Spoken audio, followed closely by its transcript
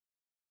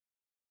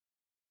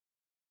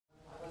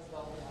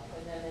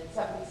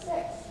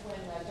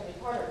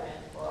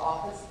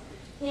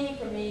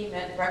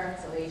meant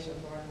reconciliation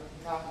for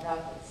North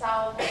and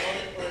South. I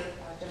voted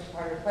for Jimmy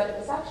Carter, but it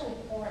was actually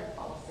foreign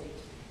policy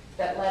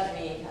that led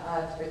me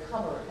to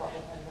become a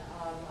Republican.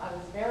 I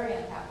was very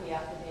unhappy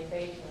after the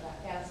invasion of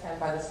Afghanistan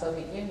by the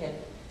Soviet Union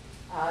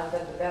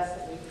that the best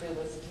that we could do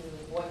was to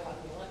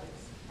boycott the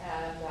Olympics.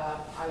 And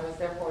I was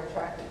therefore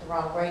attracted to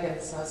Ronald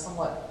Reagan's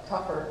somewhat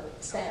tougher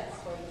stance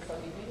toward the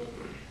Soviet Union.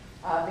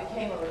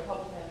 Became a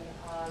Republican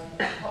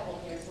a couple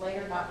of years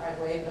later, not right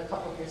away, but a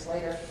couple of years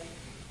later.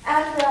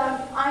 And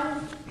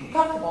I'm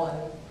comfortable in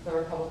the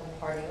Republican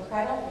Party. Look,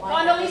 I don't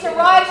like... Condoleezza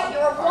Rice,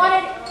 you were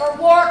wanted for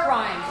war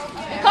crimes.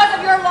 Because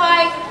of your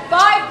lies,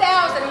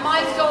 5,000 of my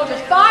soldiers,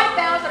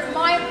 5,000 of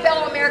my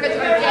fellow Americans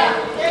are dead.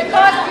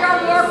 Because of your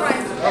war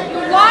crimes.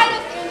 You lied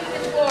us into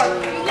this war.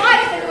 You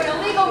lied us into an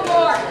illegal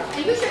war.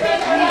 And you should be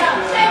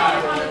ashamed. Shame on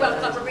the Commonwealth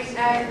Club for reasons.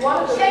 And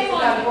one of the things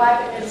I'm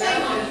glad that you're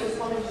saying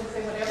is women should say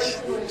whatever you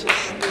do.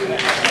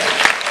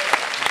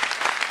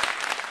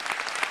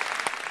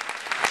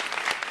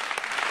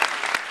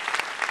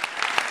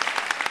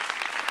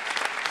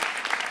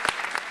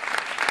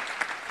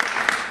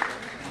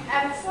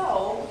 And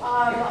so,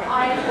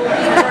 I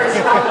believe very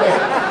strongly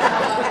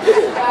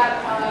that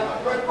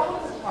the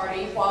Republican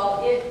Party,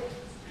 while it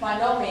by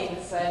no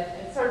means,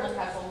 and certainly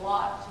has a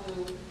lot to,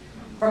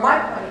 from my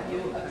point of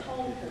view,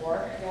 atone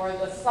for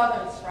the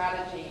Southern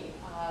strategy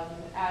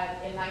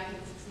in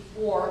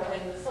 1964,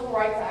 when the Civil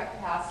Rights Act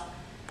passed,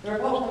 the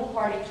Republican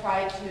Party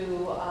tried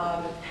to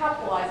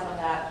capitalize on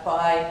that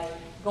by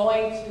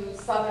going to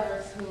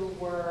Southerners who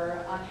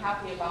were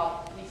unhappy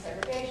about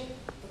desegregation.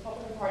 The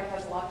Republican Party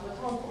has a lot to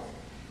atone for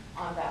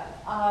on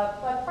that.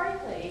 But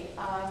frankly,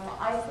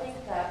 I think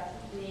that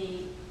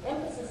the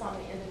emphasis on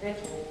the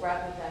individual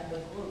rather than the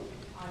group.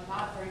 I'm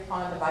not very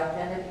fond of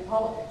identity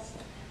politics.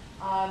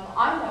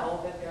 I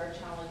know that there are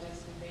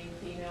challenges from being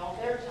female,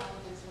 there are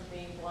challenges from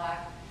being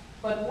black,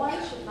 but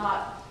one should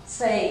not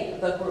say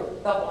the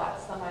group, the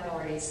blacks, the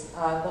minorities,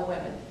 the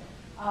women.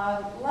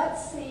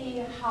 Let's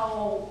see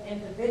how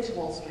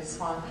individuals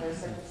respond to their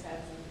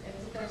circumstances. And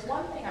if there's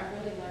one thing I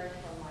really learned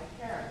from my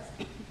parents,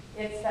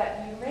 it's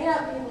that you may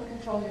not be able to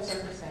control your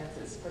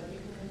circumstances, but you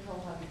can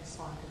control how you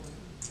respond to them.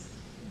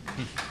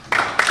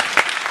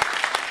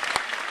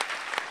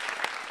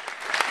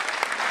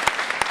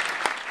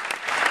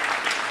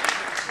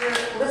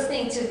 You're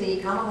listening to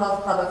the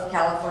Commonwealth Club of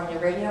California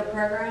radio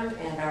program,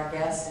 and our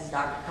guest is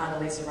Dr.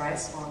 Condoleezza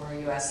Rice, former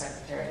U.S.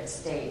 Secretary of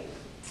State.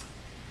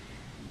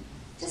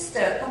 Just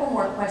a couple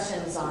more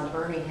questions on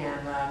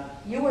Birmingham.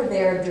 You were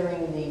there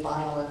during the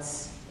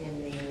violence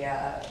in the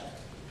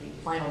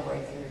final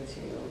breakthrough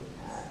to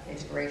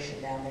integration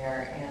down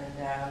there, and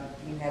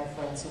you had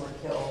friends who were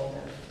killed.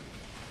 And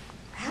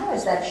how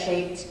has that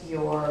shaped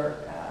your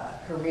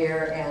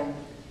career, and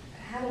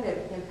how did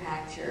it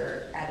impact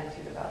your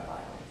attitude about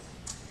violence?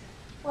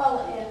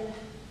 Well, in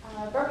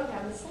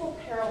Birmingham, this little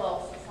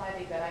parallel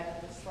society that I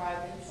can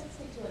describe in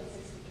 62 and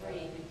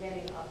 63,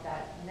 beginning of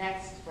that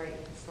next great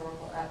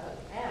historical epoch,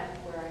 and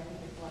where I think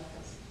it left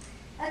us.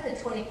 At the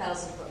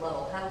 20,000-foot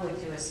level, how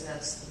would you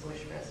assess the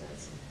Bush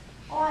presidency?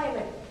 Well, I am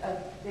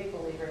a big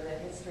believer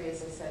that history,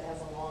 as I said, has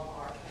a long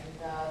arc, and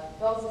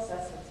those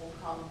assessments will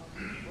come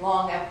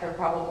long after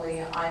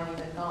probably I'm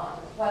even gone.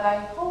 But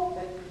I hope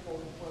that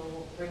people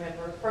will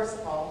remember, first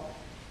of all,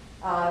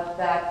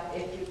 that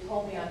if you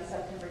told me on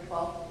September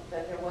 12th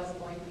that there wasn't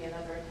going to be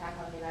another attack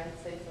on the United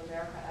States of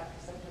America after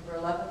September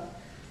 11th,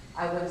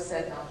 I would have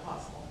said not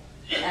possible.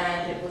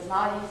 And it was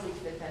not easy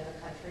to defend the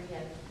country,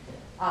 and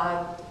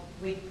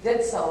we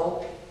did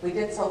so. We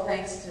did so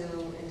thanks to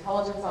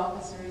intelligence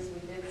officers.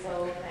 We did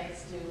so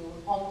thanks to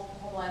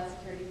Homeland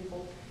Security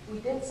people. We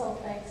did so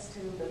thanks to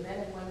the men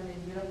and women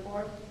in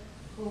uniform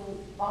who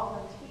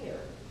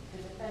volunteered to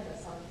defend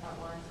us on the front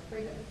lines of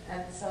freedom.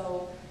 And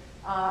so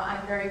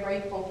I'm very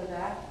grateful for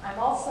that. I'm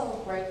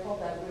also grateful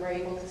that we were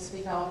able to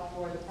speak out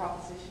for the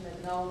proposition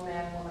that no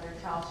man, woman, or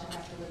child should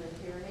have to live in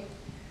tyranny.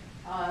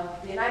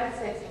 The United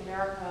States of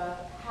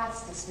America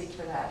has to speak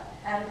for that.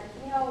 And,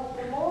 you know,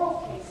 the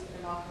moral case for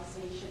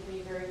democracy should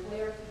be very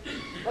clear,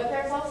 but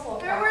there's also a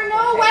There were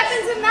no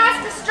weapons of mass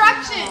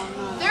destruction.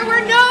 There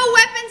were no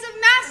weapons of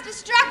mass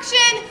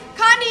destruction.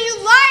 Condi, you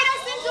lied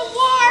us into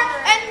war,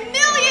 and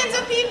millions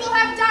of people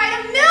have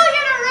died. 1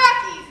 million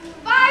Iraqis,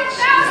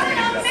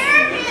 5,000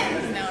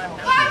 Americans,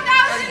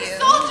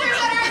 5,000 soldiers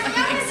that are as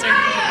young as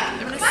I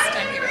am. My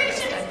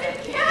generation has been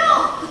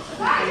killed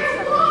by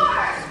your war.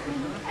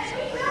 And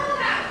we know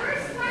that. We're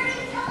smart,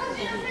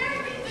 intelligent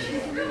Americans, and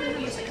it's proven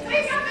we should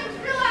wake up and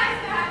realize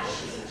that.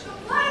 The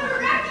blood of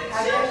Iraqi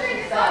children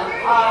is on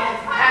your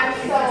hands. And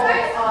so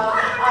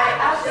I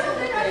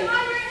absolutely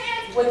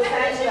would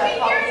stand to that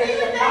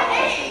proposition,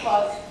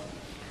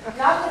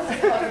 not just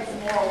because it's a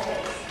moral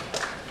case,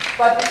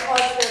 but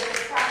because there's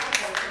a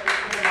practical case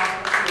for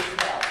democracy as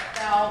well.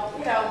 Now,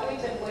 you know,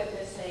 we've been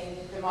witnessing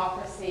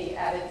democracy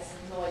at its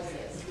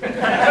noisiest. But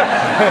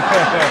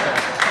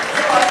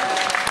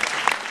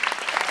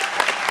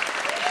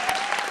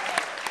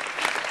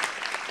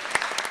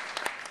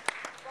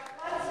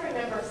let's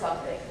remember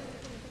something.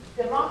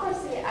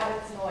 Democracy at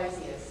its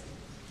noisiest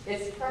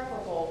is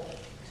preferable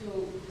to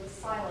the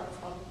silence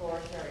of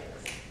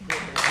authoritarianism.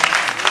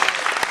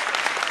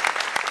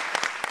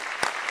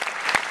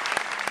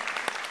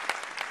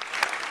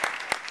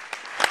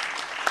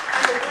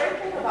 And the great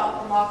thing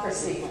about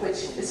democracy, which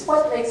is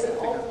what makes it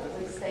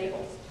ultimately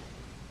stable,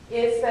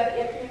 is that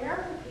if the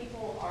American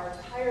people are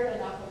tired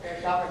enough of their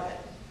government,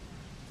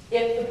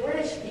 if the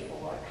British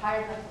people are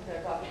tired enough of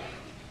their government,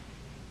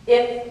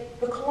 if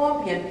the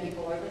Colombian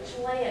people or the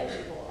Chilean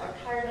people are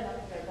tired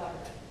enough of their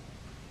government,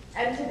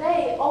 and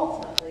today,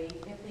 ultimately,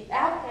 if the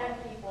Afghan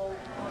people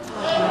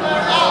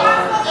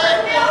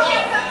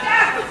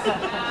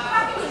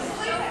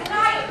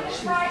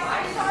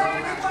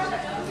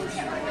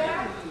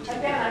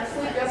again, I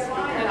sleep just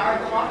fine in our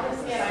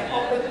democracy, and I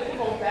hope that the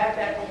people of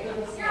Baghdad will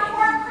do the same.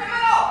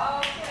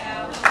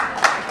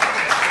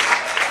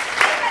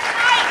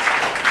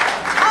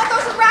 All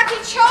those Iraqi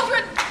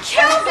children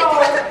killed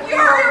because of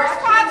your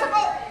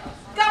irresponsible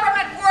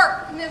government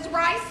work, Ms.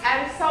 Rice.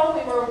 And so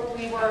we were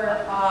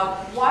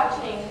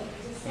watching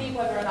to see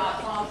whether or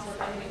not bombs were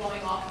going to be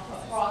going off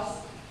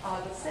across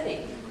the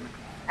city.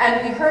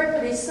 And we heard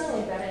pretty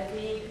soon that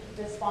indeed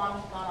this bomb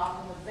had gone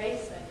off in the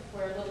basement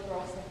where little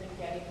girls had been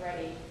getting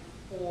ready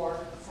for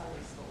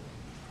Sunday school.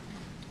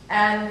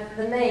 And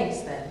the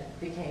names then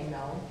became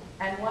known.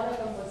 And one of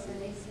them was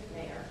Denise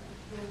McNair,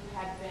 who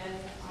had been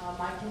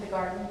my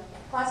kindergarten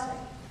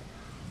classmate.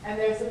 And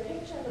there's a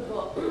picture in the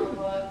book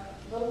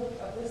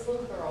of this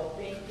little girl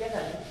being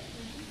given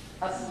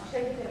a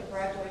certificate of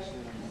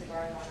graduation from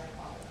kindergarten by her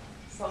father.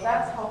 So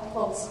that's how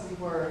close we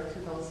were to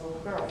those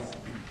little girls.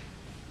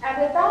 And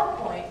at that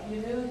point, you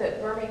knew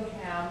that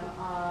Birmingham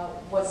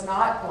was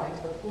not going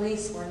to, the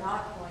police were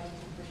not going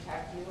to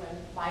protect you. And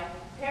my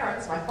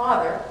parents, my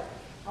father,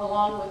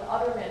 along with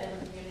other men in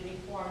the community,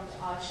 formed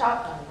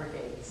shotgun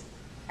brigades.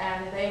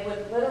 And they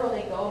would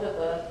literally go to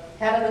the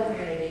head of the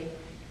community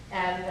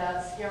and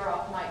scare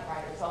off night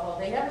riders, although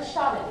they never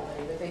shot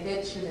anybody, but they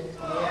did shoot into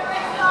the air.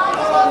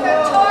 Responsible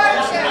for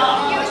torture.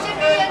 You should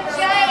be in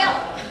jail.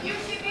 You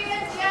should be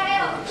in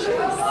jail. For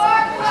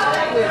war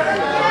crimes.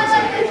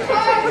 Killing and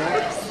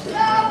torture.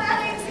 So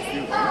many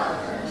people.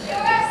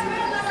 You're a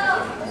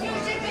criminal. You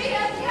should be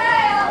in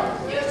jail.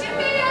 You should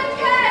be in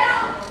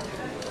jail.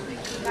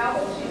 Now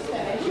that she's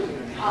finished,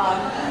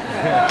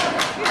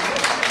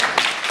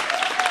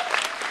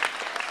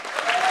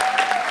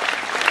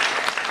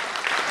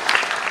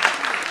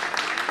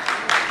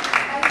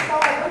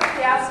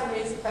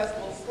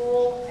 festival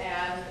school,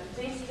 and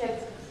these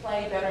kids could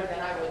play better than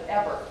I would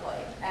ever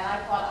play. And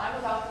I thought, I'm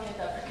about to end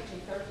up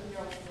teaching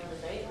 13-year-olds to go to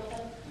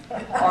Beethoven,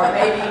 or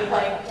maybe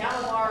playing